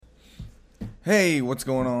Hey, what's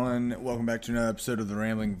going on? Welcome back to another episode of the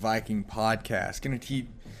Rambling Viking Podcast. Going to keep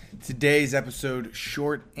today's episode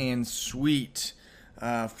short and sweet.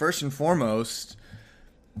 First and foremost,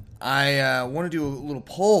 I want to do a little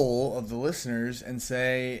poll of the listeners and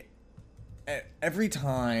say every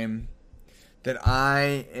time that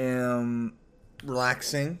I am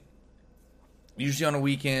relaxing, usually on a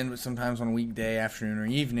weekend, but sometimes on a weekday, afternoon or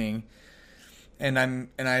evening, and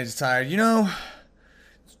I decide,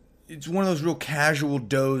 it's one of those real casual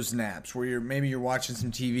doze naps where you're watching some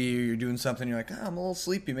TV or you're doing something. You're like, I'm a little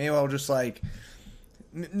sleepy. Maybe I'll just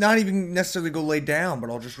not even necessarily go lay down, but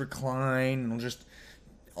I'll just recline and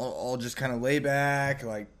I'll just kind of lay back,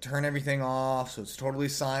 like turn everything off so it's totally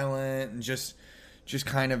silent and just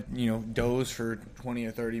kind of doze for 20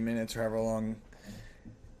 or 30 minutes or however long.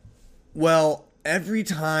 Well, every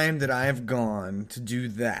time that I have gone to do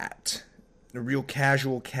that, a real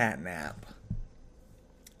casual cat nap.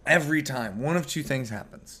 Every time, one of two things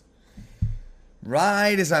happens.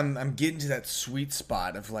 Right as I'm getting to that sweet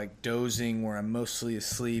spot of like dozing where I'm mostly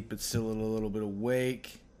asleep but still a little bit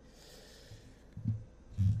awake,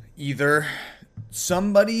 either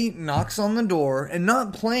somebody knocks on the door, and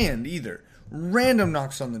not planned either, random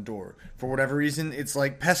knocks on the door. For whatever reason, it's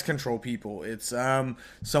like pest control people. It's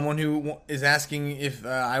someone who is asking if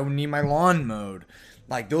I would need my lawn mowed.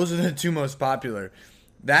 Like, those are the two most popular.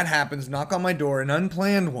 That happens, knock on my door, an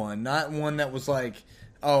unplanned one, not one that was like,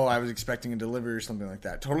 oh, I was expecting a delivery or something like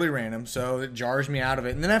that. Totally random, so it jars me out of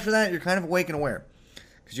it. And then after that, you're kind of awake and aware,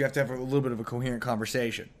 because you have to have a little bit of a coherent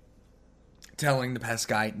conversation. Telling the pest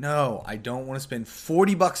guy, no, I don't want to spend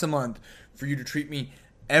 $40 a month for you to treat me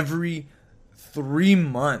every 3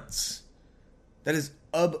 months. That is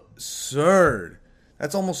absurd.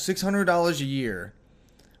 That's almost $600 a year.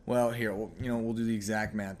 Well, here, we'll do the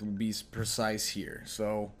exact math. We'll be precise here.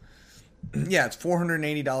 So, yeah, it's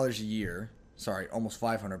 $480 a year. Sorry, almost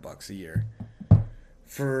 $500 a year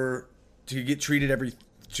to get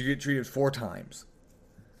treated 4 times.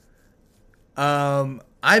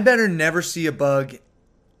 I better never see a bug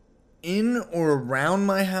in or around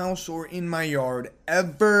my house or in my yard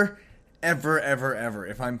ever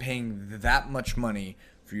if I'm paying that much money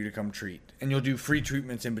for you to come treat. And you'll do free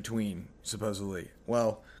treatments in between, supposedly.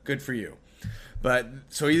 Well, good for you. But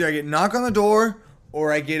so either I get knock on the door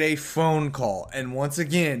or I get a phone call. And once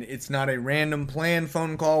again, it's not a random planned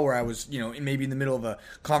phone call where I was, maybe in the middle of a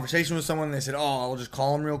conversation with someone and they said, oh, I'll just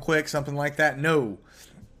call them real quick, something like that. No.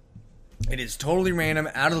 It is totally random,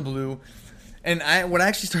 out of the blue. And what I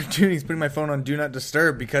actually started doing is putting my phone on Do Not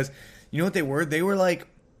Disturb, because you know what they were? They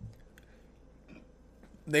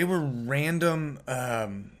were random,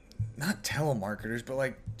 not telemarketers, but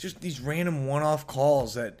like just these random one-off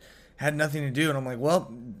calls that had nothing to do. And I'm like,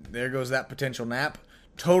 well, there goes that potential nap.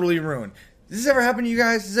 Totally ruined. Does this ever happen to you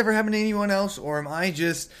guys? Does this ever happen to anyone else? Or am I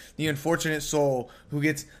just the unfortunate soul who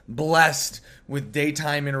gets blessed with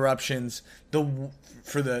daytime interruptions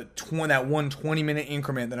for that 20-minute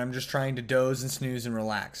increment that I'm just trying to doze and snooze and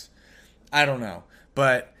relax? I don't know.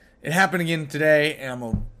 But it happened again today, and I'm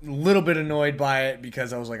a little bit annoyed by it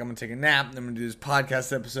because I was like, I'm going to take a nap, and I'm going to do this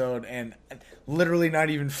podcast episode, and literally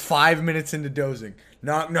not even 5 minutes into dozing.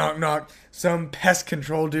 Knock, knock, knock. Some pest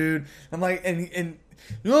control dude. I'm like, and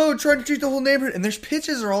trying to treat the whole neighborhood. And their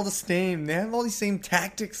pitches are all the same. They have all these same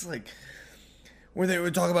tactics, like, where they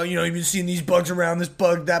would talk about, you've been seeing these bugs around, this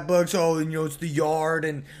bug, that bug, so, it's the yard,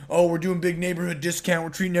 and, we're doing big neighborhood discount, we're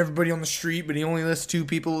treating everybody on the street, but he only lists 2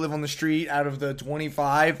 people who live on the street out of the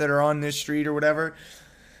 25 that are on this street or whatever.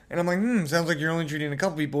 And I'm like, sounds like you're only treating a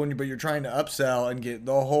couple people, but you're trying to upsell and get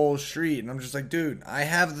the whole street. And I'm just like, dude, I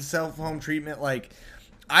have the self-home treatment. Like,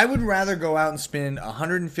 I would rather go out and spend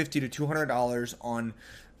 $150 to $200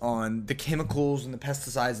 on the chemicals and the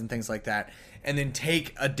pesticides and things like that, and then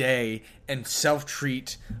take a day and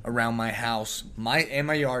self-treat around my house, my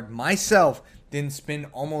yard, myself, then spend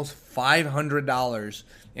almost $500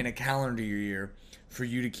 in a calendar year for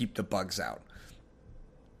you to keep the bugs out.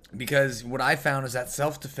 Because what I found is that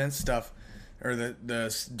self-defense stuff, or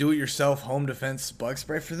the do-it-yourself home defense bug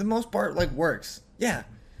spray, for the most part, works. Yeah,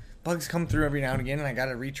 bugs come through every now and again, and I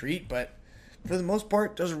gotta retreat, but for the most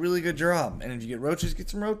part, does a really good job. And if you get roaches,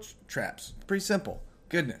 get some roach traps. Pretty simple.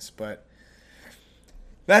 Goodness, but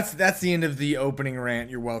that's the end of the opening rant.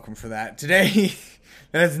 You're welcome for that. Today,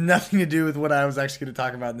 that has nothing to do with what I was actually going to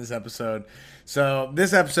talk about in this episode. So,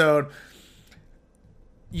 this episode,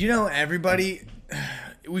 everybody,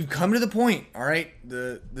 we've come to the point, all right?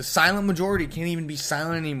 The silent majority can't even be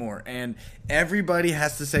silent anymore, and everybody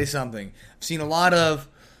has to say something. I've seen a lot of,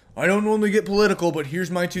 I don't normally get political, but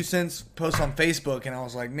here's my 2 cents post on Facebook. And I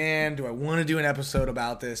was like, man, do I want to do an episode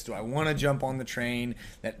about this? Do I want to jump on the train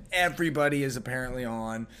that everybody is apparently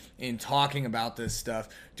on in talking about this stuff?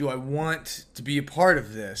 Do I want to be a part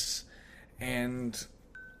of this? And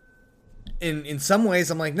in some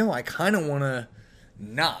ways, I'm like, no, I kind of want to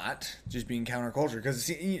not just being counterculture, because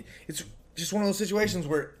it's just one of those situations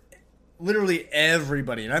where literally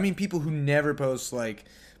everybody, and I mean people who never post like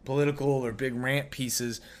political or big rant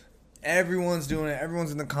pieces, everyone's doing it.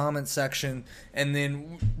 Everyone's in the comments section. And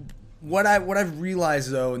then what I've realized,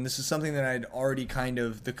 though, and this is something that I'd already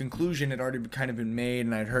the conclusion had already kind of been made,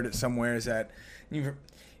 and I'd heard it somewhere, is that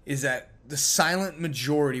the silent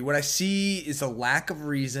majority, what I see is a lack of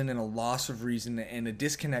reason and a loss of reason and a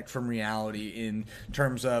disconnect from reality in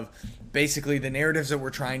terms of basically the narratives that we're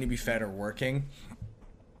trying to be fed are working.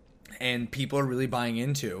 And people are really buying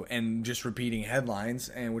into and just repeating headlines,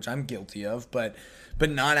 and which I'm guilty of, but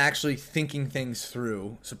not actually thinking things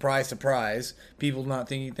through. Surprise, surprise. People not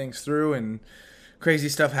thinking things through and crazy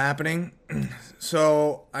stuff happening.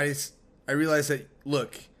 So I realized that,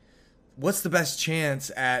 look, what's the best chance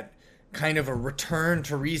at kind of a return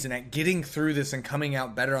to reason, at getting through this and coming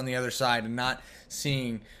out better on the other side and not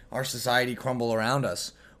seeing our society crumble around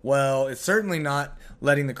us? Well, it's certainly not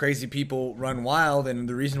letting the crazy people run wild and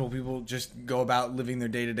the reasonable people just go about living their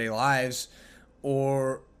day-to-day lives.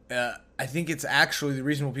 Or I think it's actually the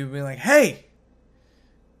reasonable people being like, hey,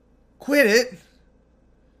 quit it.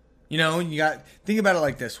 Think about it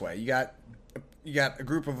like this way. You got a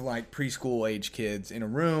group of like preschool age kids in a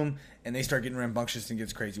room, and they start getting rambunctious and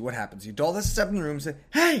gets crazy. What happens? The adult has to step in the room and say,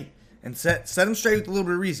 hey, and set them straight with a little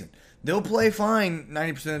bit of reason. They'll play fine 90%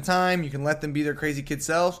 of the time. You can let them be their crazy kid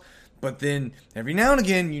selves. But then every now and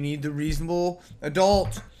again, you need the reasonable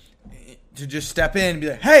adult to just step in and be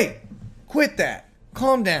like, hey, quit that.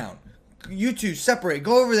 Calm down. You two separate.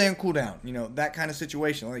 Go over there and cool down. That kind of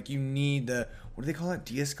situation. Like, you need what do they call it?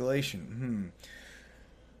 De-escalation.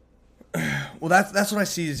 Well, that's what I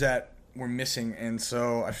see is that we're missing. And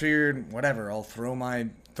so I figured, whatever, I'll throw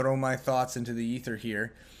my thoughts into the ether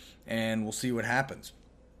here, and we'll see what happens.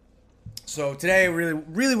 So today,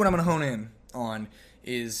 really what I'm going to hone in on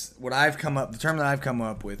is the term that I've come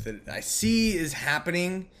up with that I see is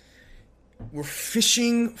happening. We're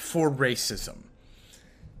fishing for racism.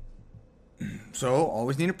 So,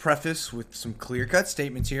 always need to preface with some clear-cut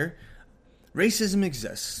statements here. Racism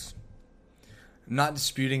exists. I'm not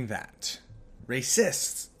disputing that.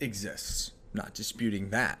 Racists exist. Not disputing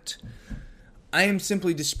that. I am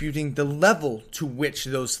simply disputing the level to which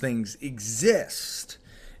those things exist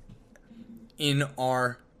in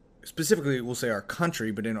specifically we'll say our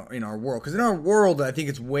country, but in our world. Because in our world, I think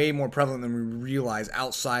it's way more prevalent than we realize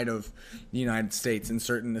outside of the United States,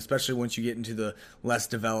 and especially once you get into the less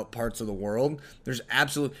developed parts of the world. There's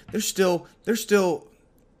still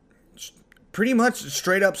pretty much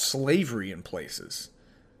straight up slavery in places.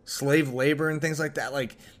 Slave labor and things like that.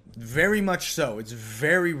 Like, very much so. It's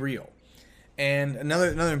very real. And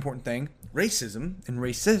another important thing, racism and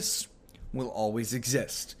racists will always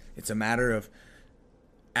exist. It's a matter of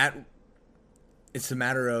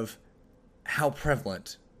how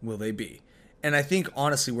prevalent will they be. And I think,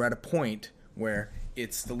 honestly, we're at a point where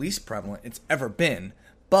it's the least prevalent it's ever been.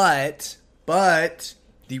 But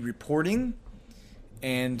the reporting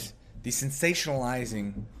and the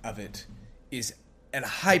sensationalizing of it is at a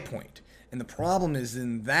high point. And the problem is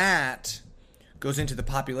then that goes into the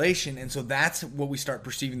population, and so that's what we start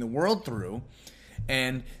perceiving the world through.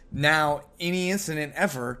 And now any incident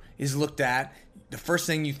ever is looked at, the first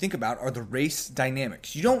thing you think about are the race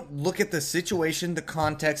dynamics. You don't look at the situation, the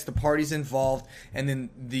context, the parties involved, and then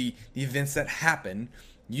the events that happen.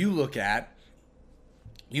 You look at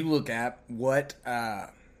what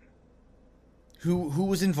who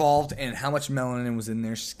was involved and how much melanin was in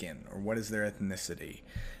their skin, or what is their ethnicity.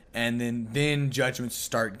 And then judgments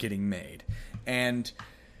start getting made. And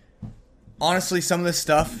honestly, some of this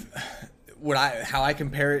stuff, how I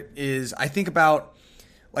compare it is, I think about,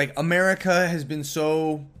 like, America has been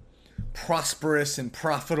so prosperous and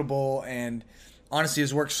profitable and honestly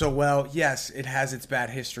has worked so well. Yes, it has its bad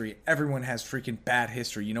history. Everyone has freaking bad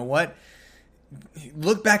history. You know what?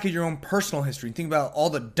 Look back at your own personal history and think about all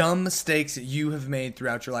the dumb mistakes that you have made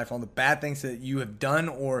throughout your life, all the bad things that you have done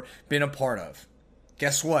or been a part of.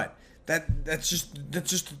 Guess what? That's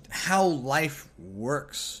just how life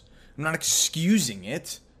works. I'm not excusing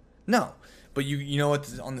it. No. But you know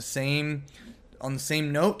what, on the same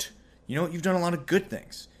note, you know what, you've done a lot of good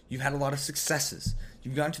things. You've had a lot of successes.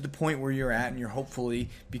 You've gotten to the point where you're at, and you're hopefully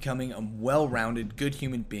becoming a well-rounded, good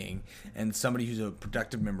human being and somebody who's a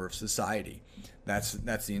productive member of society. That's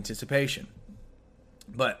the anticipation.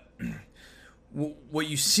 But what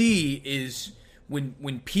you see is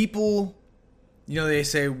when people, they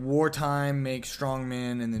say wartime makes strong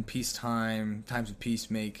men, and then peacetime, times of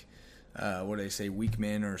peace make, what do they say, weak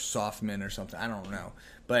men or soft men or something. I don't know,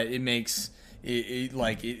 but it makes it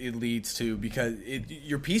leads to, because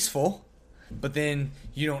you're peaceful, but then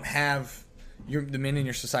you don't have the men in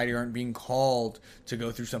your society aren't being called to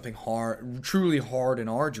go through something hard, truly hard and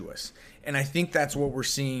arduous. And I think that's what we're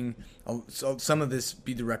seeing. So some of this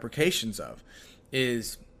be the repercussions of,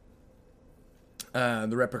 is the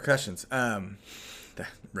repercussions. The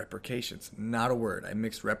repercussions, not a word. I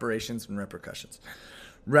mixed reparations and repercussions.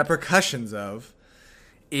 Repercussions of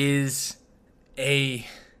is a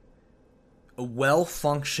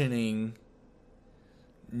well-functioning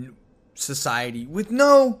society with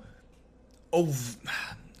no.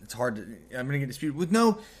 It's hard to. I'm going to get disputed with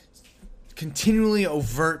no continually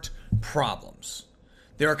overt problems.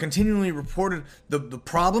 There are continually reported. The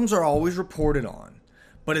problems are always reported on,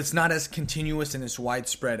 but it's not as continuous and as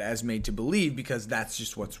widespread as made to believe, because that's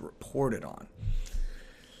just what's reported on.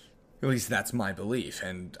 At least that's my belief,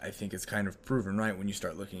 and I think it's kind of proven right when you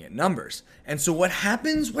start looking at numbers. And so what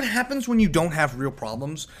happens when you don't have real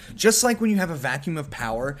problems? Just like when you have a vacuum of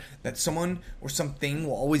power, that someone or something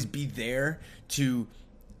will always be there to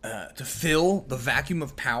fill the vacuum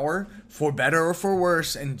of power, for better or for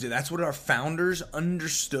worse. And that's what our founders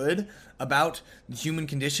understood about the human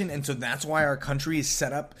condition. And so that's why our country is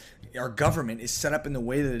set up, our government is set up in the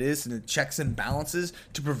way that it is, and the checks and balances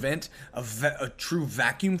to prevent a true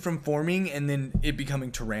vacuum from forming and then it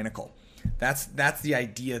becoming tyrannical. That's the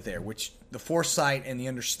idea there, which the foresight and the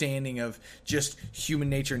understanding of just human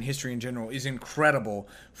nature and history in general is incredible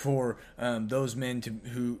for those men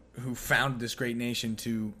who founded this great nation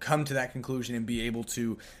to come to that conclusion and be able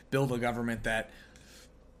to build a government that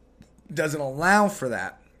doesn't allow for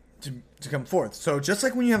that to come forth. So just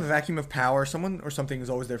like when you have a vacuum of power, someone or something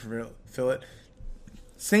is always there to fill it.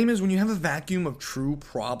 Same as when you have a vacuum of true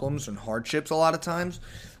problems and hardships, a lot of times,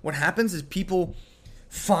 what happens is people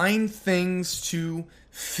find things to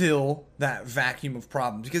fill that vacuum of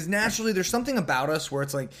problems. Because naturally, there's something about us where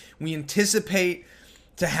it's like we anticipate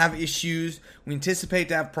to have issues, we anticipate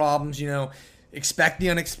to have problems, expect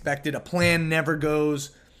the unexpected. A plan never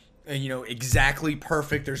goes exactly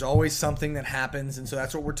perfect. There's always something that happens, and so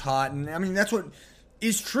that's what we're taught. And I mean, that's what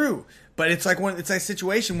is true. But it's like a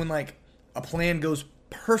situation when like a plan goes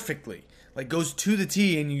perfectly, like goes to the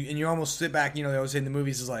T, and you almost sit back. They always say in the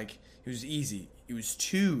movies is like, it was easy. It was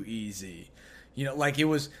too easy. Like it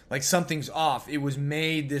was like something's off. It was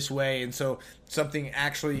made this way, and so something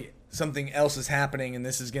else is happening, and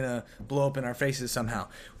this is gonna blow up in our faces somehow.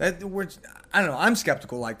 I don't know. I'm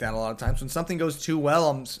skeptical like that a lot of times. When something goes too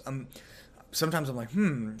well, sometimes I'm like,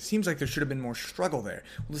 it seems like there should have been more struggle there.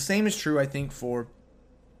 Well, the same is true, I think, for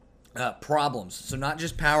problems. So not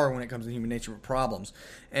just power when it comes to human nature, but problems.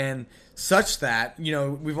 And such that,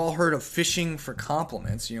 we've all heard of fishing for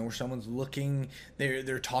compliments, where someone's looking,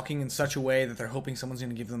 they're talking in such a way that they're hoping someone's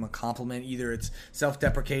going to give them a compliment. Either it's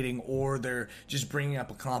self-deprecating or they're just bringing up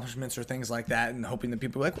accomplishments or things like that and hoping that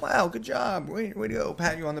people are like, wow, good job, way to go,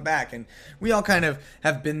 pat you on the back. And we all kind of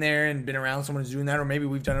have been there and been around someone who's doing that, or maybe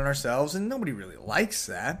we've done it ourselves, and nobody really likes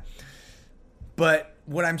that. But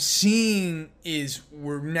what I'm seeing is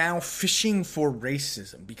we're now fishing for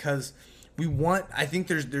racism, because I think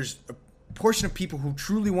there's a portion of people who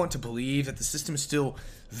truly want to believe that the system is still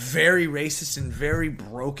very racist and very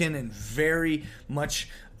broken and very much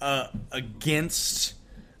against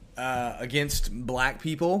black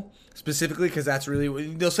people specifically, because that's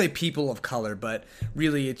really, they'll say people of color, but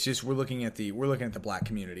really it's just we're looking at the black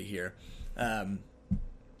community here,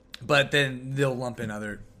 but then they'll lump in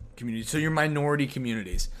other communities, so your minority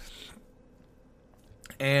communities,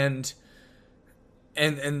 and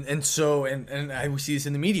so I see this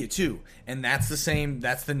in the media too, and that's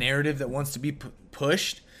the narrative that wants to be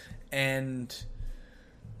pushed. And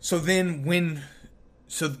so then when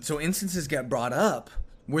instances get brought up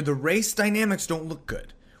where the race dynamics don't look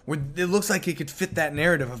good, where it looks like it could fit that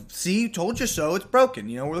narrative of, see, told you so, it's broken,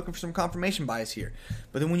 we're looking for some confirmation bias here.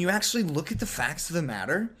 But then when you actually look at the facts of the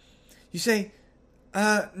matter, you say,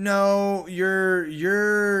 no,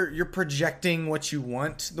 you're projecting what you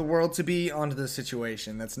want the world to be onto the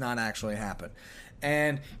situation. That's not actually happened.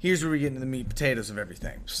 And here's where we get into the meat and potatoes of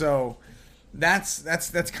everything. So that's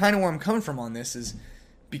kind of where I'm coming from on this, is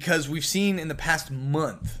because we've seen in the past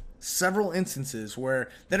month several instances where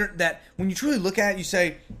that when you truly look at it, you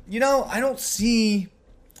say, I don't see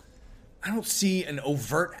an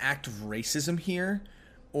overt act of racism here,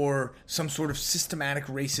 or some sort of systematic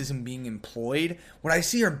racism being employed. What I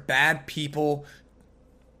see are bad people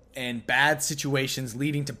and bad situations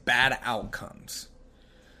leading to bad outcomes.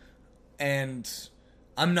 And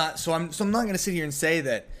I'm not going to sit here and say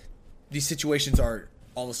that these situations are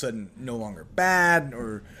all of a sudden no longer bad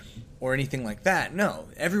or anything like that. No,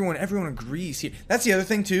 everyone agrees here. That's the other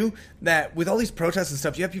thing too, that with all these protests and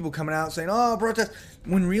stuff, you have people coming out saying, "Oh, protest,"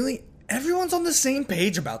 when really everyone's on the same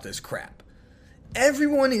page about this crap.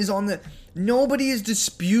 Everyone is nobody is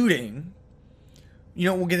disputing.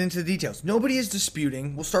 We'll get into the details. Nobody is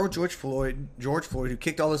disputing. We'll start with George Floyd, who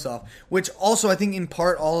kicked all this off, which also I think in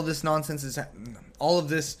part all of this nonsense all of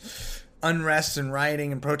this unrest and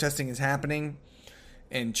rioting and protesting is happening,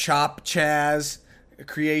 and Chop Chaz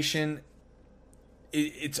creation.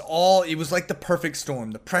 It was like the perfect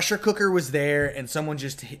storm. The pressure cooker was there, and someone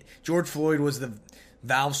just hit. George Floyd was the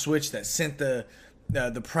valve switch that sent the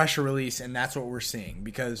pressure release, and that's what we're seeing,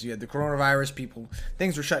 because you had the coronavirus,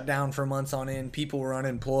 things were shut down for months on end, people were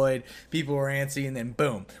unemployed, people were antsy, and then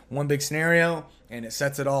boom, one big scenario, and it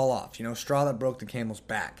sets it all off. Straw that broke the camel's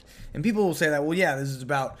back. And people will say that, well, yeah, this is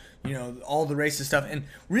about all the racist stuff, and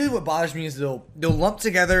really what bothers me is they'll lump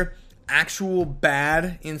together actual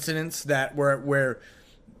bad incidents that where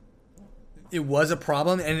it was a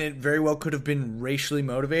problem, and it very well could have been racially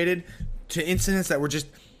motivated, to incidents that were just,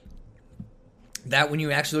 that when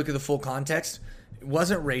you actually look at the full context, it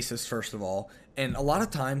wasn't racist, first of all, and a lot of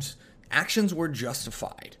times actions were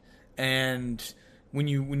justified. And when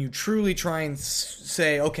you truly try and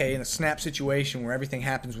say, okay, in a snap situation where everything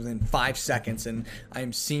happens within 5 seconds, and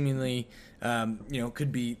I'm seemingly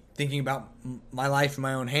could be thinking about my life in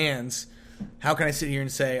my own hands, how can I sit here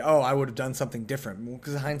and say, oh, I would have done something different? Well,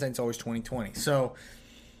 because hindsight's always 20/20. So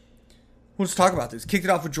we'll just talk about this. Kicked it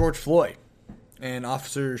off with George Floyd and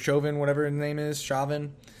Officer Chauvin, whatever his name is,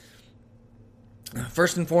 Chauvin.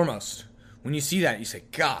 First and foremost, when you see that, you say,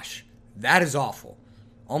 gosh, that is awful.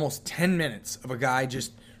 Almost 10 minutes of a guy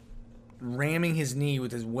just ramming his knee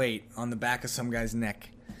with his weight on the back of some guy's neck.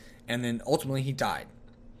 And then ultimately he died.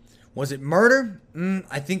 Was it murder?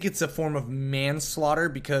 I think it's a form of manslaughter,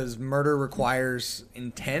 because murder requires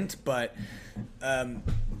intent. But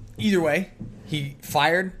either way, he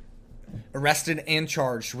fired, arrested, and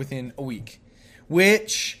charged within a week.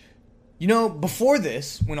 Which, before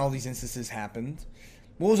this, when all these instances happened,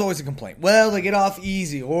 what was always a complaint? Well, they get off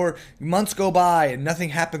easy, or months go by and nothing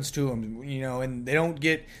happens to them, and they don't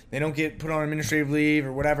get put on administrative leave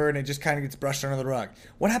or whatever, and it just kind of gets brushed under the rug.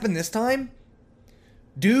 What happened this time?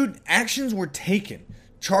 Dude, actions were taken.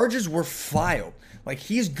 Charges were filed. Like,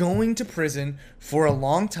 he's going to prison for a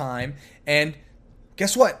long time, and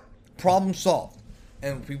guess what? Problem solved.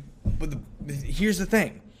 But here's the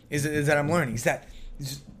thing, is that I'm learning, is that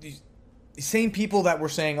these same people that were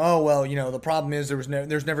saying, oh, well, the problem is there's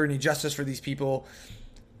never any justice for these people.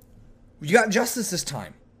 You got justice this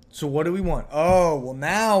time. So what do we want? Oh, well,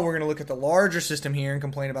 now we're going to look at the larger system here and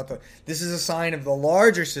complain about this is a sign of the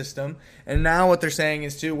larger system. And now what they're saying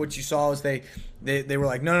is, too, what you saw is they were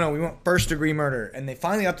like, no, we want first-degree murder. And they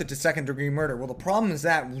finally upped it to second-degree murder. Well, the problem is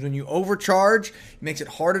that when you overcharge, it makes it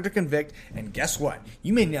harder to convict. And guess what?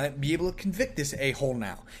 You may not be able to convict this a-hole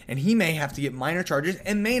now. And he may have to get minor charges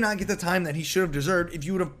and may not get the time that he should have deserved if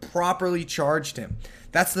you would have properly charged him.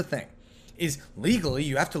 That's the thing. Is legally,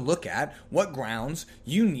 you have to look at what grounds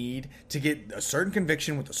you need to get a certain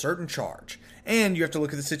conviction with a certain charge. And you have to look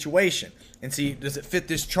at the situation and see, does it fit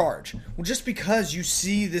this charge? Well, just because you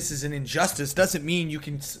see this as an injustice doesn't mean you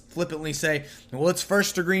can flippantly say, well, it's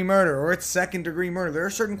first-degree murder or it's second-degree murder. There are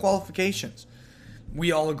certain qualifications.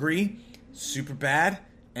 We all agree, super bad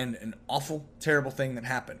and an awful, terrible thing that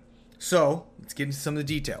happened. So, let's get into some of the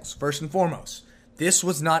details. First and foremost, this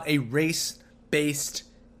was not a race-based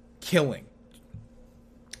killing.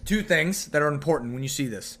 Two things that are important when you see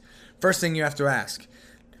this. First thing you have to ask,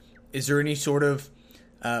 is there any sort of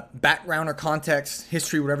background or context,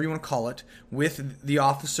 history, whatever you want to call it, with the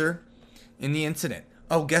officer in the incident?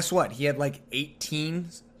 Oh, guess what? He had like 18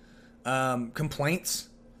 complaints,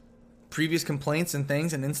 previous complaints and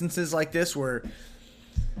things, and instances like this where,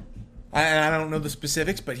 I don't know the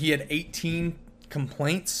specifics, but he had 18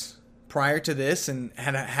 complaints prior to this, and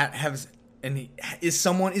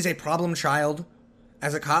is a problem child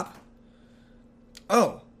as a cop?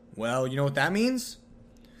 Oh, well, you know what that means?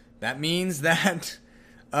 That means that,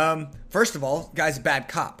 first of all, guy's a bad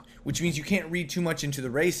cop, which means you can't read too much into the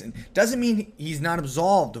race, and doesn't mean he's not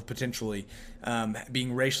absolved of potentially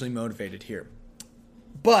being racially motivated here.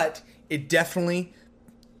 But it definitely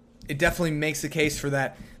makes the case for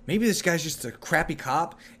that. Maybe this guy's just a crappy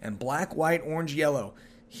cop, and black, white, orange, yellow,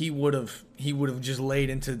 he would have just laid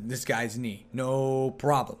into this guy's knee, no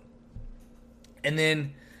problem. And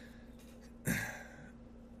then,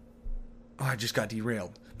 I just got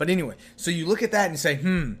derailed. But anyway, so you look at that and say,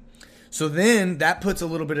 So then that puts a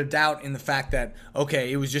little bit of doubt in the fact that,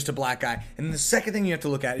 okay, it was just a black guy. And the second thing you have to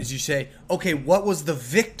look at is you say, okay, what was the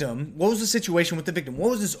victim? What was the situation with the victim? What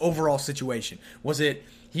was this overall situation? Was it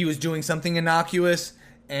he was doing something innocuous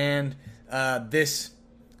and this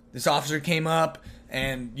officer came up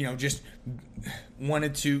and, just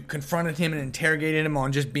wanted to confronted him and interrogated him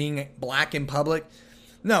on just being black in public?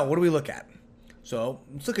 No, what do we look at? So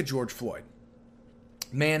let's look at George Floyd.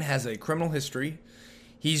 Man has a criminal history.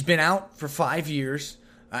 He's been out for 5 years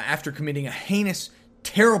after committing a heinous,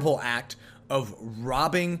 terrible act of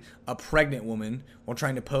robbing a pregnant woman while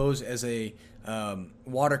trying to pose as a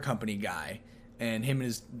water company guy. And him and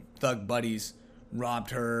his thug buddies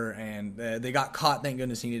robbed her, and they got caught. Thank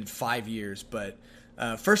goodness he needed 5 years. But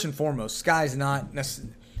first and foremost, Sky's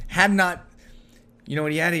had not, you know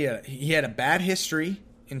what he had? He had a bad history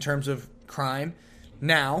in terms of crime.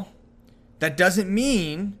 Now, that doesn't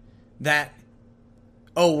mean that,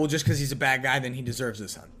 just because he's a bad guy, then he deserves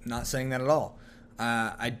this. I'm not saying that at all.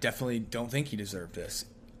 I definitely don't think he deserved this.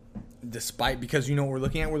 Because you know what we're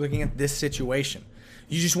looking at? We're looking at this situation.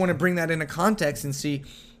 You just want to bring that into context and see,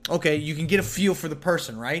 okay, you can get a feel for the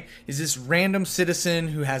person, right? Is this random citizen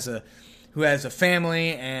who has a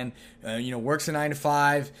family and works a 9 to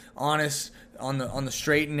 5, honest, on the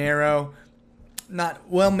straight and narrow?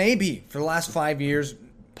 Maybe for the last 5 years,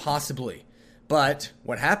 possibly. But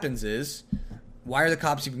what happens is, why are the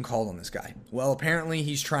cops even called on this guy? Well, apparently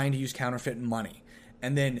he's trying to use counterfeit money.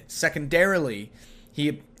 And then secondarily,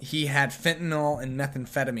 he had fentanyl and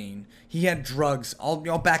methamphetamine. He had drugs. I'll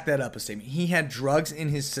back that up a statement. He had drugs in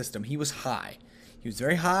his system. He was high. He was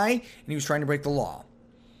very high, and he was trying to break the law.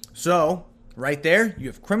 So, right there, you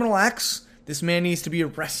have criminal acts. This man needs to be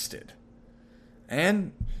arrested.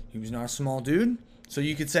 And he was not a small dude. So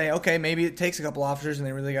you could say, okay, maybe it takes a couple officers and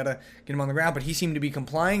they really got to get him on the ground. But he seemed to be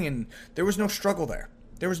complying, and there was no struggle there.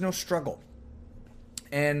 There was no struggle.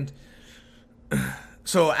 And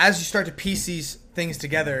so as you start to piece these things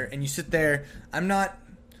together and you sit there, I'm not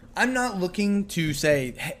looking to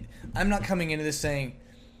say, hey, I'm not coming into this saying,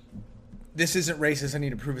 this isn't racist, I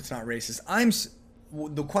need to prove it's not racist.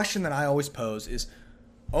 The question that I always pose is,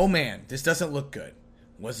 oh man, this doesn't look good.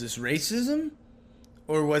 Was this racism?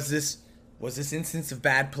 Or was this instance of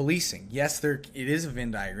bad policing? Yes, it is a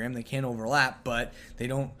Venn diagram. They can overlap, but they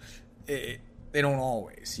don't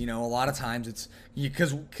always. A lot of times it's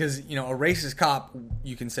because a racist cop,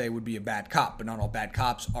 you can say, would be a bad cop, but not all bad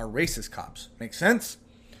cops are racist cops. Make sense?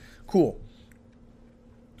 Cool.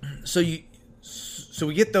 So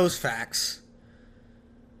we get those facts,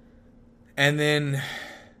 and then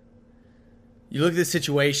you look at the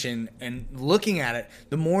situation, and looking at it,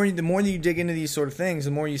 the more that you dig into these sort of things,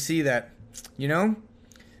 the more you see that,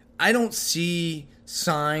 I don't see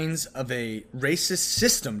signs of a racist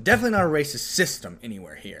system. Definitely not a racist system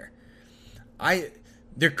anywhere here.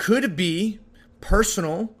 There could be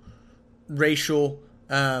personal racial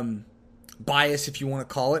bias, if you want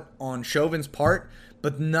to call it, on Chauvin's part,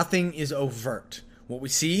 but nothing is overt. What we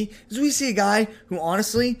see is a guy who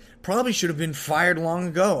honestly probably should have been fired long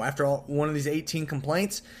ago after one of these 18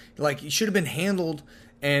 complaints. Like, he should have been handled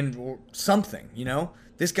or something,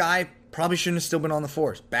 This guy probably shouldn't have still been on the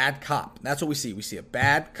force. Bad cop. That's what we see. We see a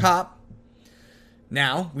bad cop.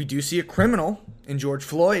 Now, we do see a criminal in George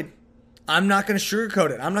Floyd. I'm not going to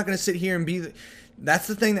sugarcoat it. I'm not going to sit here and that's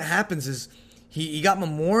the thing that happens is he got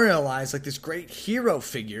memorialized like this great hero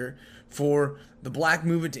figure for the black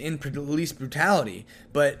movement to end police brutality.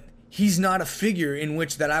 But he's not a figure in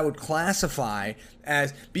which that I would classify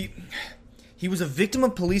as he was a victim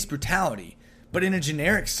of police brutality, but in a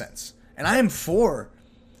generic sense. And I am for,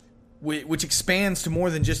 which expands to more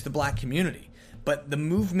than just the black community. But the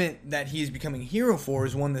movement that he is becoming a hero for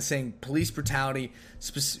is one that's saying police brutality,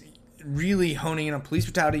 really honing in on police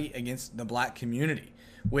brutality against the black community,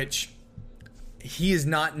 which he is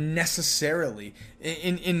not necessarily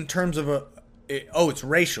in terms of it's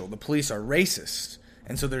racial. The police are racist,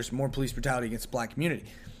 and so there's more police brutality against the black community.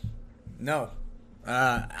 No.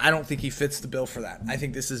 I don't think he fits the bill for that. I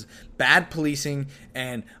think this is bad policing,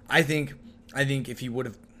 and I think if he would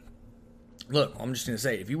have... Look, I'm just going to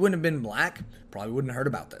say, if he wouldn't have been black, probably wouldn't have heard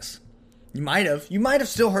about this. You might have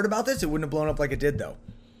still heard about this. It wouldn't have blown up like it did, though.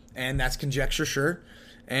 And that's conjecture, sure.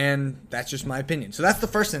 And that's just my opinion. So that's the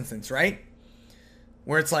first instance, right?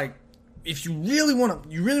 Where it's like, if you really want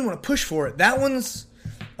to push for it, that one's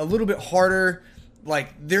a little bit harder.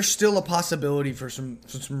 Like, there's still a possibility for some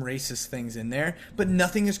racist things in there, but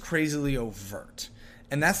nothing is crazily overt.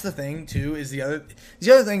 And that's the thing, too, is the other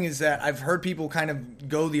thing is that I've heard people kind of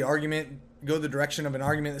go the direction of an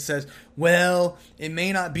argument that says, well, it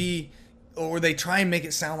may not be or they try and make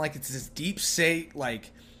it sound like it's this deep state,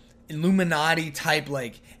 like Illuminati type,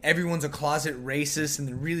 like everyone's a closet racist and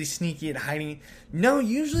they're really sneaky at hiding. No,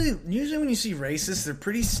 usually when you see racists, they're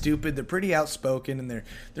pretty stupid, they're pretty outspoken, and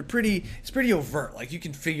they're pretty, it's pretty overt. Like you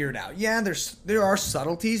can figure it out. Yeah, there are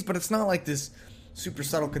subtleties, but it's not like this super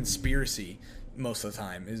subtle conspiracy most of the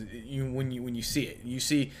time. When you see it,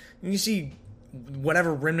 when you see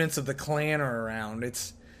whatever remnants of the Klan are around,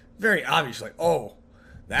 it's very obvious. Like, oh,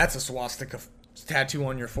 that's a swastika tattoo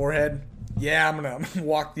on your forehead. Yeah, I'm gonna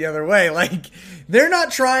walk the other way. Like, they're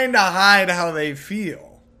not trying to hide how they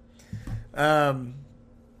feel. All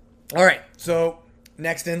right, so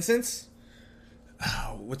next instance,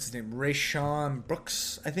 what's his name? Rayshon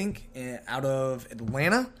Brooks, I think, out of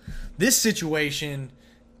Atlanta. This situation,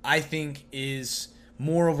 I think, is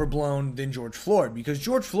more overblown than George Floyd, because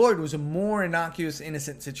George Floyd was a more innocuous,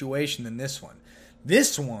 innocent situation than this one.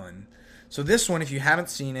 This one, if you haven't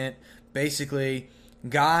seen it, basically,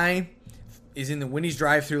 guy is in the Wendy's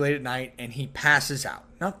drive-thru late at night and he passes out.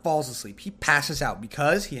 Not falls asleep. He passes out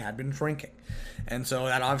because he had been drinking. And so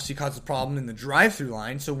that obviously causes a problem in the drive-thru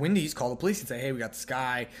line. So Wendy's call the police and say, hey, we got this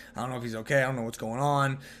guy. I don't know if he's okay. I don't know what's going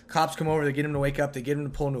on. Cops come over. They get him to wake up. They get him to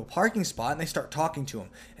pull into a parking spot, and they start talking to him.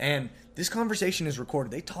 And this conversation is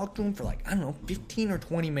recorded. They talked to him for 15 or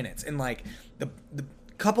 20 minutes. And the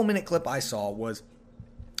couple-minute clip I saw was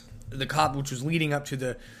the cop, which was leading up to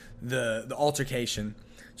the altercation.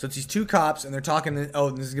 So it's these two cops, and they're talking. This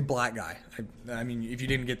is a black guy. I mean, if you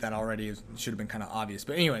didn't get that already, it should have been kind of obvious.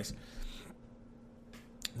 But anyways,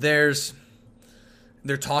 they're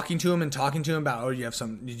talking to him about, did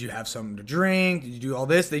you have something to drink? Did you do all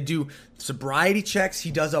this? They do sobriety checks. He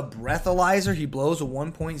does a breathalyzer. He blows a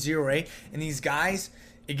 1.08. And these guys,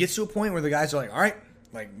 it gets to a point where the guys are like, all right,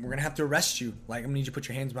 we're going to have to arrest you. I'm going to need you to put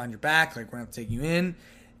your hands behind your back. We're going to have to take you in.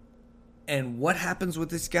 And what happens with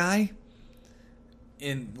this guy?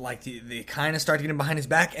 They kind of start to get him behind his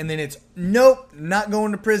back, and then it's nope, not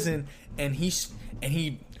going to prison, and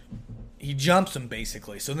he jumps him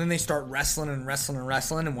basically. So then they start wrestling, and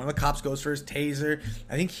one of the cops goes for his taser.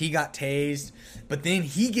 I think he got tased, but then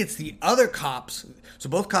he gets the other cops. So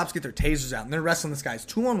both cops get their tasers out, and they're wrestling this guy. It's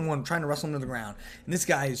 2-on-1, trying to wrestle him to the ground, and this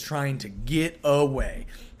guy is trying to get away.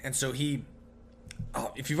 And so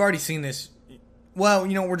if you've already seen this, well,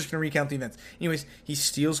 we're just going to recount the events. Anyways, he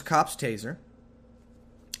steals a cop's taser.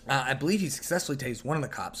 I believe he successfully tased one of the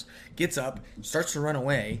cops, gets up, starts to run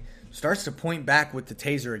away, starts to point back with the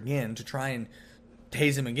taser again to try and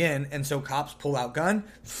tase him again, and so cops pull out gun,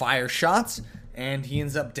 fire shots, and he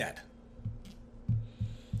ends up dead.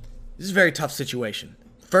 This is a very tough situation.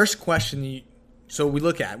 First question, we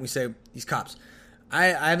say, these cops. I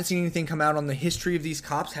haven't seen anything come out on the history of these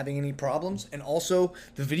cops having any problems, and also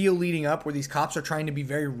the video leading up where these cops are trying to be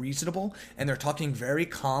very reasonable and they're talking very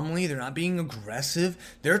calmly. They're not being aggressive.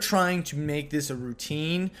 They're trying to make this a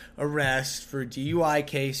routine arrest for a DUI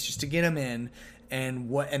case just to get him in.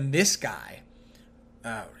 And this guy,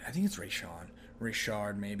 I think it's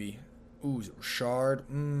Rayshard maybe. Ooh, is it Richard?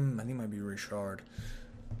 I think it might be Richard.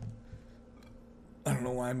 I don't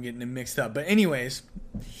know why I'm getting it mixed up, but anyways,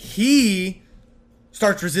 he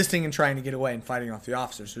starts resisting and trying to get away and fighting off the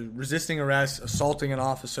officers. So resisting arrest, assaulting an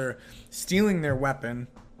officer, stealing their weapon,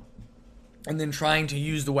 and then trying to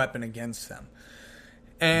use the weapon against them.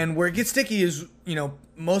 And where it gets sticky is,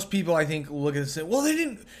 most people, I think, look at it and say, well,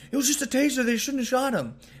 it was just a taser, they shouldn't have shot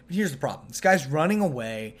him. But here's the problem. This guy's running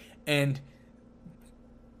away, and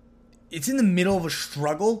it's in the middle of a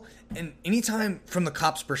struggle, and anytime from the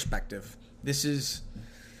cop's perspective, this is...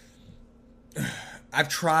 I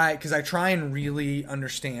try and really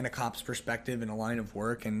understand a cop's perspective in a line of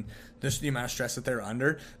work and just the amount of stress that they're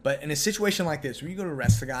under. But in a situation like this, where you go to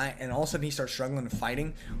arrest the guy and all of a sudden he starts struggling and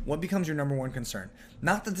fighting, what becomes your number one concern?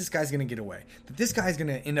 Not that this guy's going to get away, that this guy's going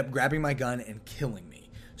to end up grabbing my gun and killing me.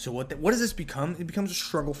 So what does this become? It becomes a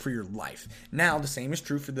struggle for your life. Now, the same is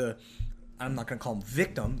true for I'm not going to call him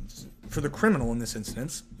victim, for the criminal in this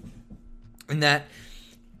instance, in that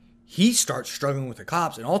he starts struggling with the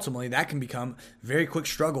cops, and ultimately that can become a very quick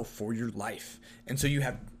struggle for your life. And so you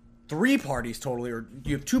have three parties totally, or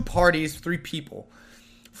you have two parties, three people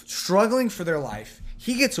struggling for their life.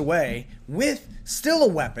 He gets away with still a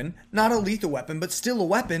weapon, not a lethal weapon, but still a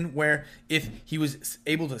weapon where if he was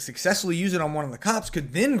able to successfully use it on one of the cops,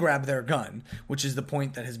 could then grab their gun, which is the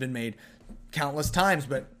point that has been made countless times.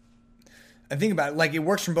 But I think about it, it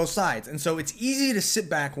works from both sides. And so it's easy to sit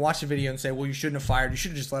back, watch the video, and say, well, you shouldn't have fired. You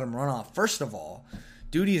should have just let him run off. First of all,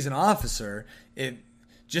 duty as an officer,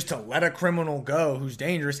 just to let a criminal go who's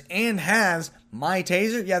dangerous and has my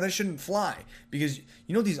taser, yeah, that shouldn't fly. Because,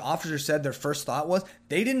 these officers said their first thought was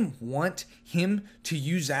they didn't want him to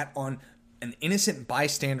use that on an innocent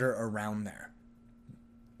bystander around there,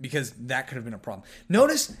 because that could have been a problem.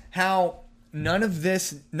 Notice how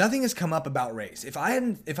nothing has come up about race. If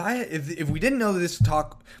we didn't know that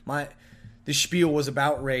this spiel was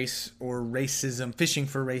about race or racism, fishing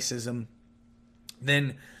for racism,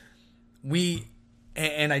 then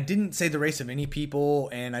and I didn't say the race of any people,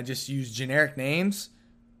 and I just used generic names.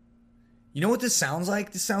 You know what this sounds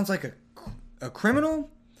like? This sounds like a criminal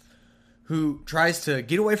who tries to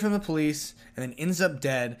get away from the police and then ends up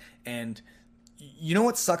dead. And you know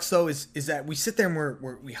what sucks though is that we sit there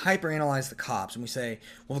and we hyperanalyze the cops and we say,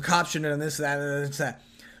 well, the cops shouldn't have done this, that.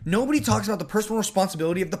 Nobody talks about the personal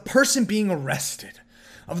responsibility of the person being arrested,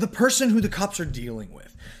 of the person who the cops are dealing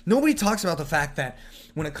with. Nobody talks about the fact that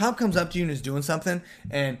when a cop comes up to you and is doing something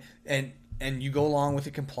and you go along with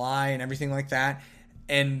it, comply and everything like that,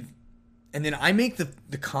 and then I make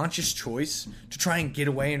the conscious choice to try and get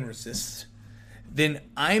away and resist, then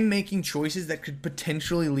I'm making choices that could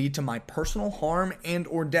potentially lead to my personal harm and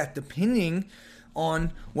or death, depending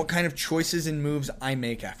on what kind of choices and moves I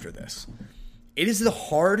make after this. It is the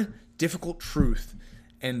hard, difficult truth,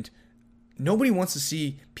 and nobody wants to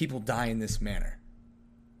see people die in this manner.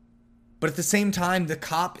 But at the same time, the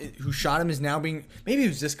cop who shot him is now maybe it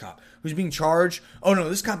was this cop who's being charged. Oh no,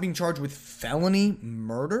 this cop being charged with felony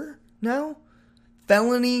murder now?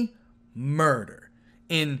 Felony murder.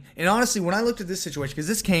 And honestly, when I looked at this situation, because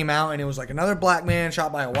this came out and it was like another black man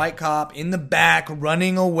shot by a white cop in the back,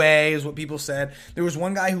 running away is what people said. There was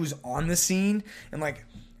one guy who was on the scene and like,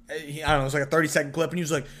 I don't know, it was like a 30-second clip and he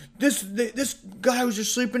was like, this guy was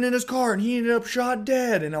just sleeping in his car and he ended up shot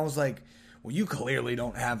dead. And I was like, well, you clearly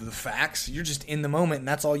don't have the facts. You're just in the moment and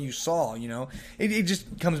that's all you saw, you know? It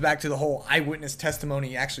just comes back to the whole eyewitness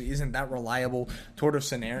testimony actually isn't that reliable sort of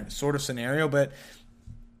scenario, but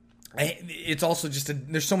it's also just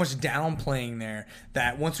there's so much downplaying there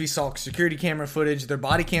that once we saw security camera footage, their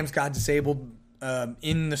body cams got disabled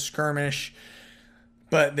in the skirmish,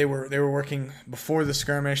 but they were working before the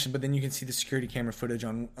skirmish, but then you can see the security camera footage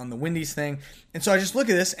on the Wendy's thing. And so I just look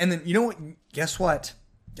at this and then, you know what? Guess what?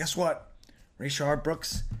 Rayshard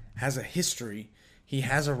Brooks has a history. He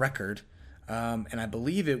has a record, and I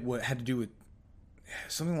believe it had to do with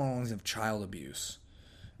something along the lines of child abuse.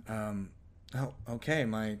 Oh, okay.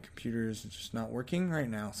 My computer is just not working right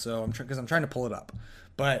now, so I'm trying to pull it up.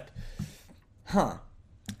 But,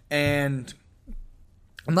 and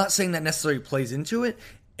I'm not saying that necessarily plays into it,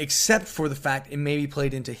 except for the fact it maybe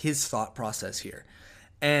played into his thought process here,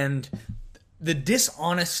 and the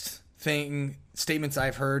dishonest statements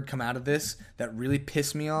I've heard come out of this that really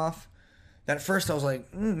piss me off. That at first I was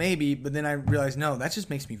like, maybe, but then I realized no, that just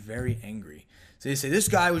makes me very angry. So they say, this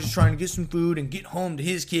guy was just trying to get some food and get home to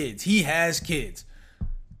his kids. He has kids.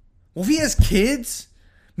 Well, if he has kids,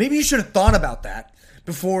 maybe you should have thought about that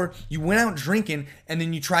before you went out drinking and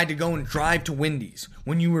then you tried to go and drive to Wendy's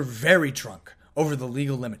when you were very drunk over the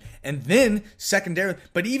legal limit. And then, secondarily,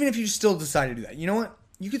 but even if you still decide to do that, you know what?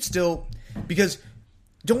 You could still, because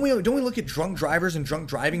don't we look at drunk drivers and drunk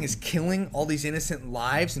driving as killing all these innocent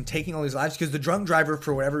lives and taking all these lives? Because the drunk driver,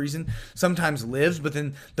 for whatever reason, sometimes lives, but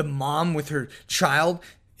then the mom with her child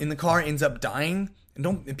in the car ends up dying.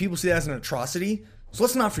 And people see that as an atrocity. So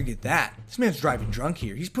let's not forget that. This man's driving drunk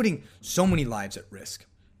here. He's putting so many lives at risk.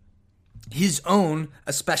 His own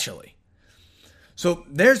especially. So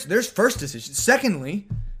there's first decision. Secondly,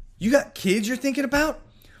 you got kids you're thinking about?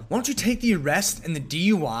 Why don't you take the arrest and the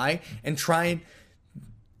DUI and try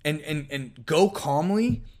and go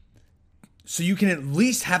calmly so you can at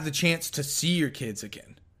least have the chance to see your kids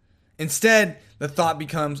again. Instead, the thought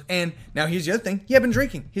becomes, and now here's the other thing, he had been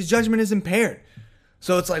drinking. His judgment is impaired.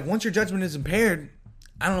 So it's like, once your judgment is impaired,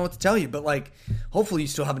 I don't know what to tell you, but like, hopefully you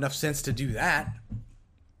still have enough sense to do that.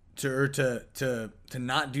 To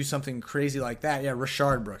not do something crazy like that. Yeah,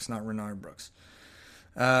 Rayshard Brooks, not Renard Brooks.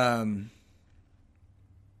 And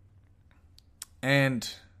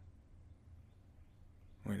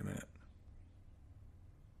wait a minute.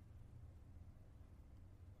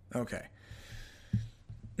 Okay.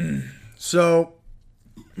 So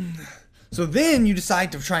then you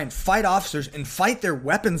decide to try and fight officers and fight their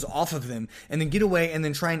weapons off of them and then get away and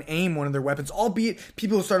then try and aim one of their weapons, albeit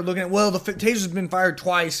people have started looking at, well, the taser's been fired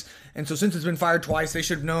twice, and so since it's been fired twice, they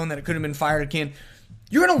should have known that it could have been fired again.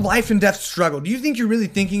 You're in a life and death struggle. Do you think you're really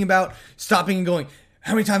thinking about stopping and going,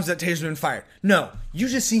 how many times has that taser been fired? No. You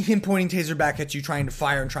just see him pointing taser back at you, trying to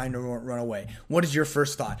fire and trying to run away. What is your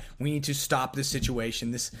first thought? We need to stop this situation.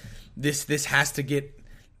 This has to get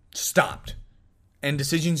stopped. And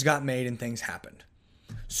decisions got made and things happened.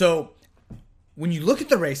 So when you look at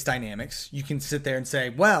the race dynamics, you can sit there and say,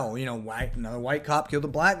 well, you know, another white cop killed a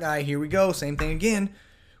black guy. Here we go. Same thing again.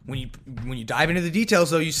 When you dive into the details,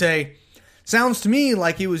 though, you say, sounds to me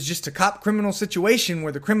like it was just a cop criminal situation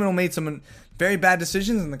where the criminal made some very bad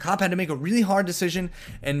decisions and the cop had to make a really hard decision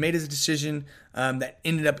and made a decision that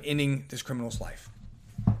ended up ending this criminal's life.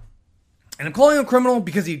 And I'm calling him a criminal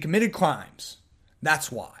because he had committed crimes.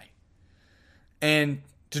 That's why. And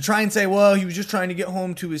to try and say, well, he was just trying to get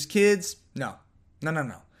home to his kids. No.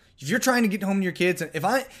 If you're trying to get home to your kids, and if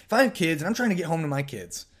I have kids and I'm trying to get home to my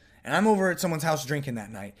kids, and I'm over at someone's house drinking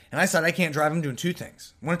that night, and I said I can't drive, I'm doing two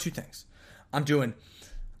things. One of two things. I'm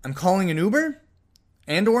calling an Uber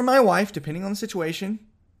and or my wife, depending on the situation.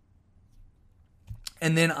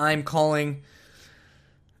 And then I'm calling,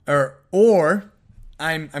 or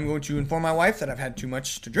I'm going to inform my wife that I've had too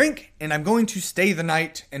much to drink, and I'm going to stay the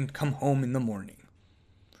night and come home in the morning.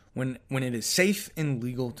 When it is safe and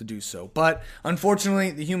legal to do so. But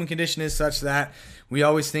unfortunately, the human condition is such that we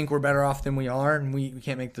always think we're better off than we are, and we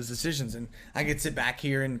can't make those decisions. And I could sit back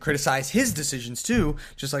here and criticize his decisions too,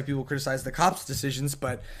 just like people criticize the cops' decisions,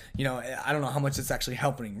 but I don't know how much it's actually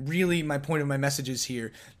helping. Really, my point of my message is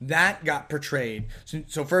here, that got portrayed.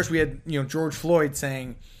 So first we had George Floyd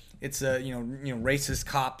saying it's a racist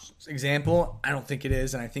cops example. I don't think it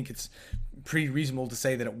is, and I think it's pretty reasonable to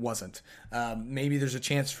say that it wasn't. Maybe there's a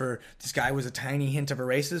chance for this guy was a tiny hint of a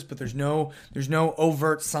racist, but there's no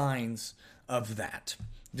overt signs of that.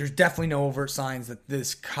 There's definitely no overt signs that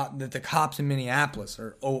that the cops in Minneapolis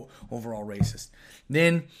are overall racist.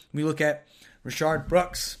 Then we look at Rayshard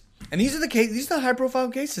Brooks, and these are the high profile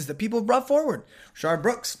cases that people have brought forward. Rayshard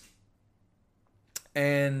Brooks,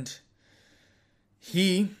 and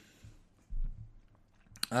he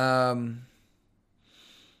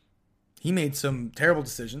made some terrible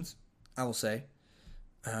decisions, I will say,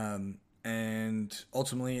 and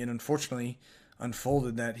ultimately and unfortunately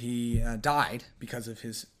unfolded that he died because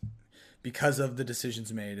of the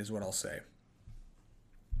decisions made, is what I'll say.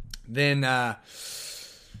 Then,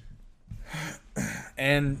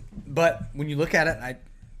 but when you look at it,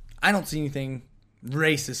 I don't see anything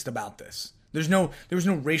racist about this. There was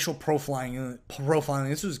no racial profiling.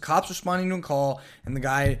 This was cops responding to a call, and the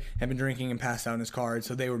guy had been drinking and passed out in his car, and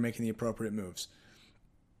so they were making the appropriate moves.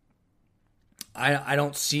 I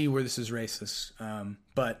don't see where this is racist,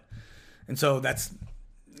 and so that's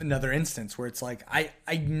another instance where it's like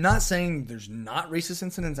I'm not saying there's not racist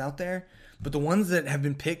incidents out there, but the ones that have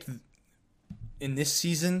been picked in this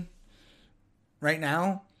season right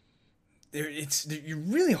now, it's a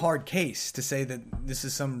really hard case to say that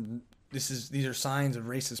these are signs of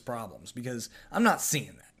racist problems, because I'm not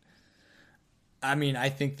seeing that. I mean, I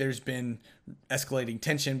think there's been escalating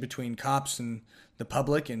tension between cops and the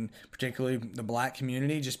public, and particularly the black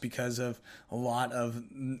community, just because of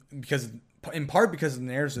in part because of the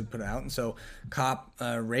narratives they've put out. And so cop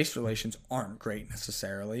race relations aren't great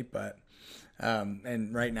necessarily, but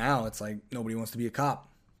and right now it's like nobody wants to be a cop.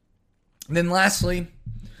 And then lastly,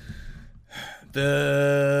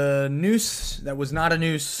 the noose that was not a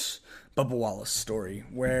noose, Bubba Wallace story,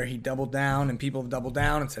 where he doubled down and people have doubled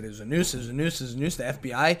down and said it was a noose, it was a noose, it was a noose. The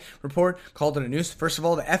FBI report called it a noose. First of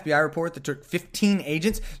all, the FBI report that took 15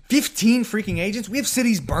 freaking agents. We have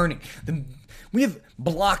cities burning. We have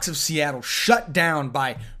blocks of Seattle shut down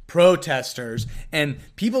by protesters and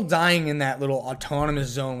people dying in that little autonomous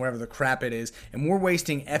zone, wherever the crap it is, and we're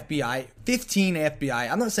wasting 15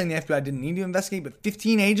 FBI. I'm not saying the FBI didn't need to investigate, but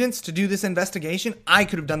 15 agents to do this investigation. I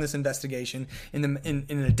could have done this investigation in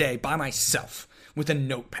a day by myself with a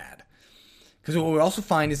notepad. Because what we also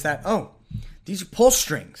find is that, these are pull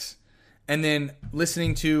strings. And then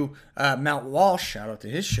listening to Matt Walsh, shout out to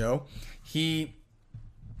his show, he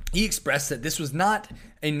expressed that this was not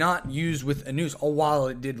used with a noose. While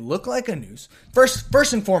it did look like a noose.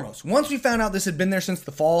 First and foremost, once we found out this had been there since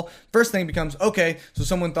the fall, first thing becomes, okay, so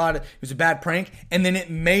someone thought it was a bad prank, and then it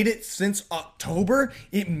made it since October.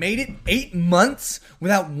 It made it 8 months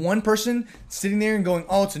without one person sitting there and going,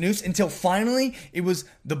 oh, it's a noose, until finally it was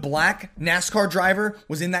the black NASCAR driver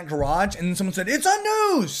was in that garage, and then someone said, it's a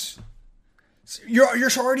noose. So you're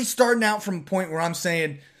already starting out from a point where I'm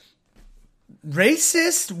saying,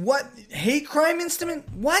 racist? What? Hate crime instrument?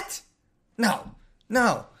 What? No,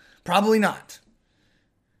 probably not.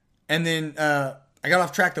 And then I got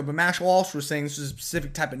off track though, but Matt Walsh was saying this is a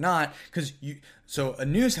specific type of knot, because so a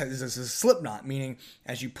noose is a slip knot, meaning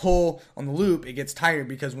as you pull on the loop, it gets tighter,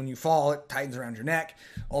 because when you fall, it tightens around your neck.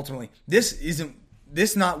 Ultimately,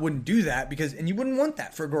 this knot wouldn't do that, and you wouldn't want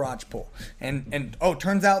that for a garage pull. And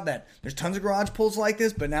turns out that there's tons of garage pulls like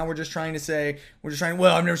this, but now we're just trying,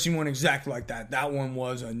 well, I've never seen one exactly like that. That one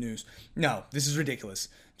was a noose. No, this is ridiculous.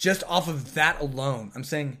 Just off of that alone, I'm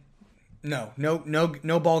saying, no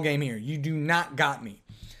ball game here. You do not got me.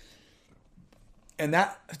 And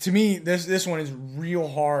that, to me, this one is real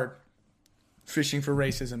hard fishing for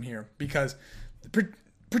racism here, because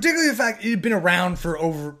particularly the fact it had been around for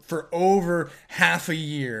over half a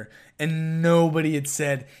year and nobody had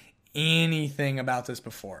said anything about this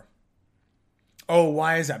before. Oh,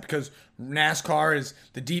 why is that? Because NASCAR is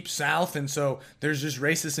the deep south and so there's just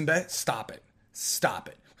racism. Stop it. Stop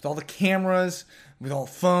it. With all the cameras, with all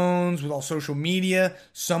phones, with all social media,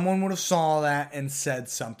 someone would have saw that and said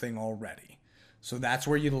something already. So that's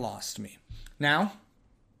where you lost me. Now,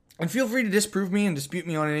 and feel free to disprove me and dispute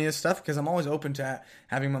me on any of this stuff, because I'm always open to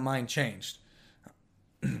having my mind changed.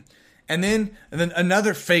 And then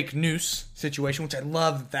another fake news situation, which I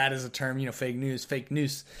love that as a term, fake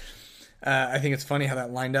news. I think it's funny how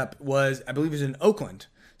that lined up. I believe it was in Oakland.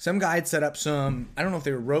 Some guy had set up some, I don't know if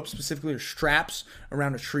they were ropes specifically or straps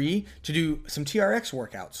around a tree to do some TRX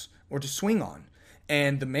workouts or to swing on.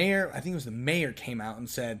 And the mayor, I think it was the mayor, came out and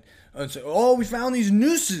said, oh, we found these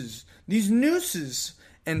nooses.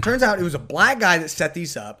 And it turns out it was a black guy that set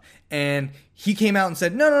these up. And he came out and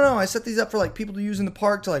said, no, I set these up for like people to use in the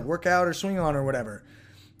park to like work out or swing on or whatever.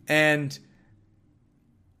 And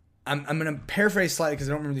I'm going to paraphrase slightly because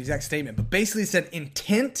I don't remember the exact statement. But basically it said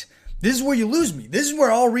intent. This is where you lose me. This is where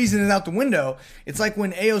all reason is out the window. It's like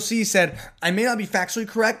when AOC said, I may not be factually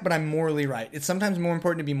correct, but I'm morally right. It's sometimes more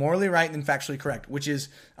important to be morally right than factually correct, which is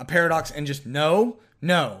a paradox. And just no,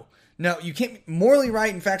 you can't be morally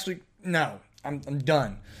right and factually, no, I'm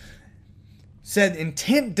done. Said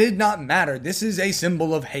intent did not matter. This is a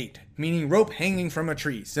symbol of hate, meaning rope hanging from a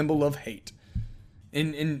tree, symbol of hate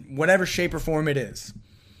in whatever shape or form it is.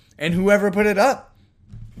 And whoever put it up,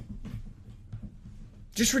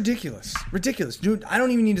 just ridiculous. Dude, I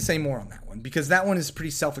don't even need to say more on that one, because that one is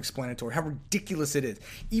pretty self-explanatory, how ridiculous it is.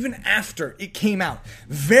 Even after it came out,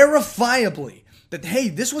 verifiably, that, hey,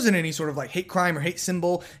 this wasn't any sort of like hate crime or hate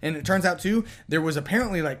symbol. And it turns out, too, there was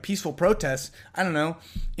apparently like peaceful protests. I don't know,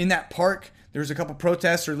 in that park, there was a couple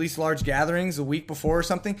protests or at least large gatherings a week before or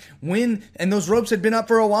something. And those ropes had been up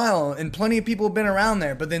for a while and plenty of people had been around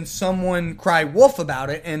there. But then someone cried wolf about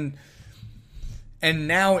it, and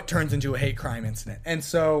now it turns into a hate crime incident. And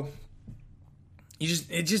so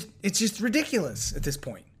it's just ridiculous at this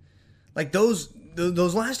point. Like those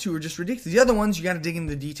last two are just ridiculous. The other ones, you got to dig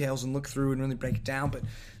into the details and look through and really break it down. But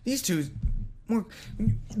these two more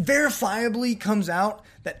verifiably comes out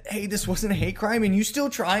that, hey, this wasn't a hate crime, and you still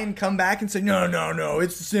try and come back and say, no,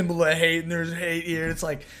 it's a symbol of hate and there's hate here. It's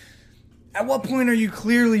like, at what point are you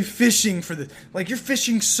clearly fishing for this? Like, you're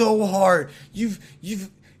fishing so hard. You've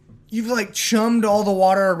like chummed all the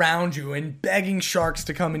water around you and begging sharks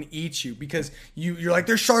to come and eat you because you're like,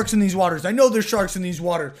 there's sharks in these waters. I know there's sharks in these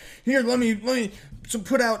waters. Here, let me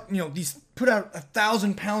put out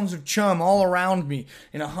 1,000 pounds of chum all around me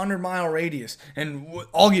in a 100-mile radius, and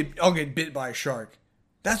I'll get bit by a shark.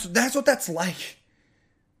 That's what that's like.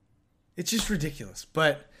 It's just ridiculous.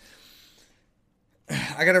 But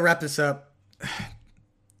I got to wrap this up.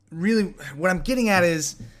 Really, what I'm getting at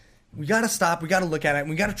is, we got to stop. We got to look at it. And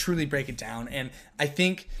we got to truly break it down. And I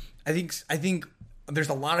think there's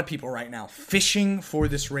a lot of people right now fishing for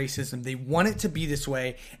this racism. They want it to be this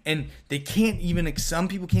way, and some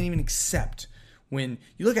people can't even accept when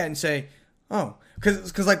you look at it and say, oh,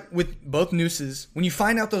 because like with both nooses, when you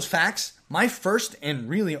find out those facts, my first and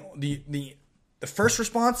really the first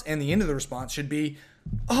response and the end of the response should be,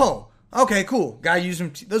 oh, okay, cool. Guy used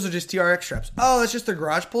them. Those are just TRX straps. Oh, that's just their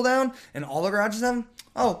garage pull down, and all the garages have them.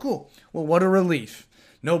 Oh, cool. Well, what a relief.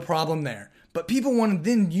 No problem there. But people want to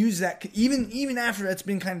then use that, even after that's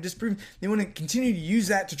been kind of disproven, they want to continue to use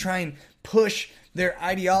that to try and push their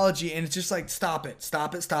ideology, and it's just like, stop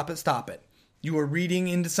it. You are reading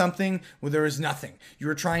into something where there is nothing. You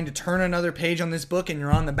are trying to turn another page on this book, and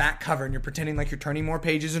you're on the back cover, and you're pretending like you're turning more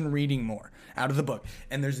pages and reading more out of the book,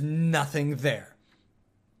 and there's nothing there.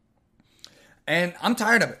 And I'm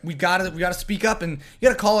tired of it. We gotta speak up, and you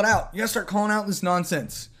gotta call it out. You gotta start calling out this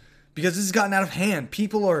nonsense, because this has gotten out of hand.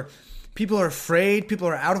 People are afraid. People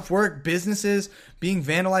are out of work. Businesses being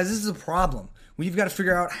vandalized. This is a problem. We've got to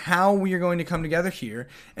figure out how we are going to come together here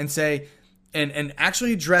and say, and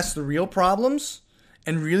actually address the real problems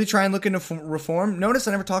and really try and look into reform. Notice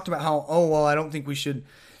I never talked about how, I don't think we should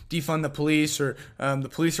defund the police, or the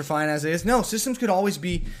police are fine as it is. No, systems could always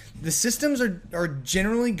be, the systems are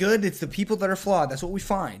generally good. It's the people that are flawed. That's what we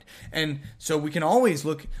find. And so we can always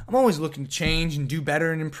I'm always looking to change and do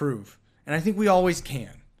better and improve. And I think we always can.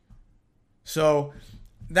 So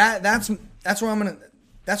that's where I'm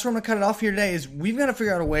gonna cut it off here today. Is we've got to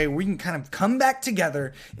figure out a way where we can kind of come back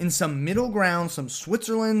together in some middle ground, some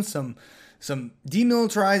Switzerland, some some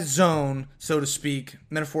demilitarized zone, so to speak,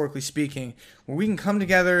 metaphorically speaking, where we can come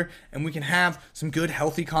together and we can have some good,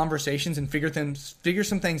 healthy conversations and figure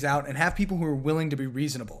some things out and have people who are willing to be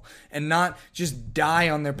reasonable and not just die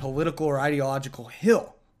on their political or ideological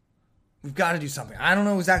hill. We've got to do something. I don't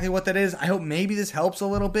know exactly what that is. I hope maybe this helps a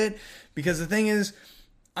little bit, because the thing is,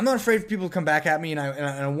 I'm not afraid for people to come back at me, and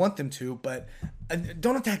I want them to, but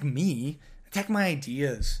don't attack me. Attack my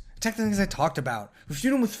ideas. Attack the things I talked about.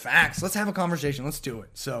 Refute them with facts. Let's have a conversation. Let's do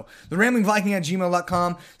it. So,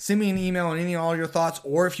 theramblingviking@gmail.com. Send me an email on any and all your thoughts,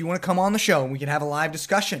 or if you want to come on the show and we can have a live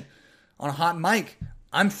discussion on a hot mic,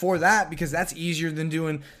 I'm for that, because that's easier than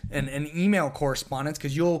doing an email correspondence,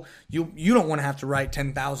 because you don't want to have to write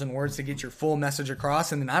 10,000 words to get your full message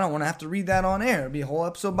across, and then I don't want to have to read that on air. It'd be a whole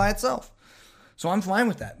episode by itself. So I'm fine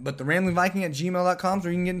with that. But theramblingviking@gmail.com is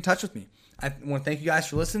where you can get in touch with me. I want to thank you guys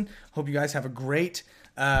for listening. Hope you guys have a great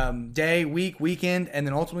day, week, weekend, and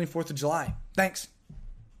then ultimately 4th of July. Thanks.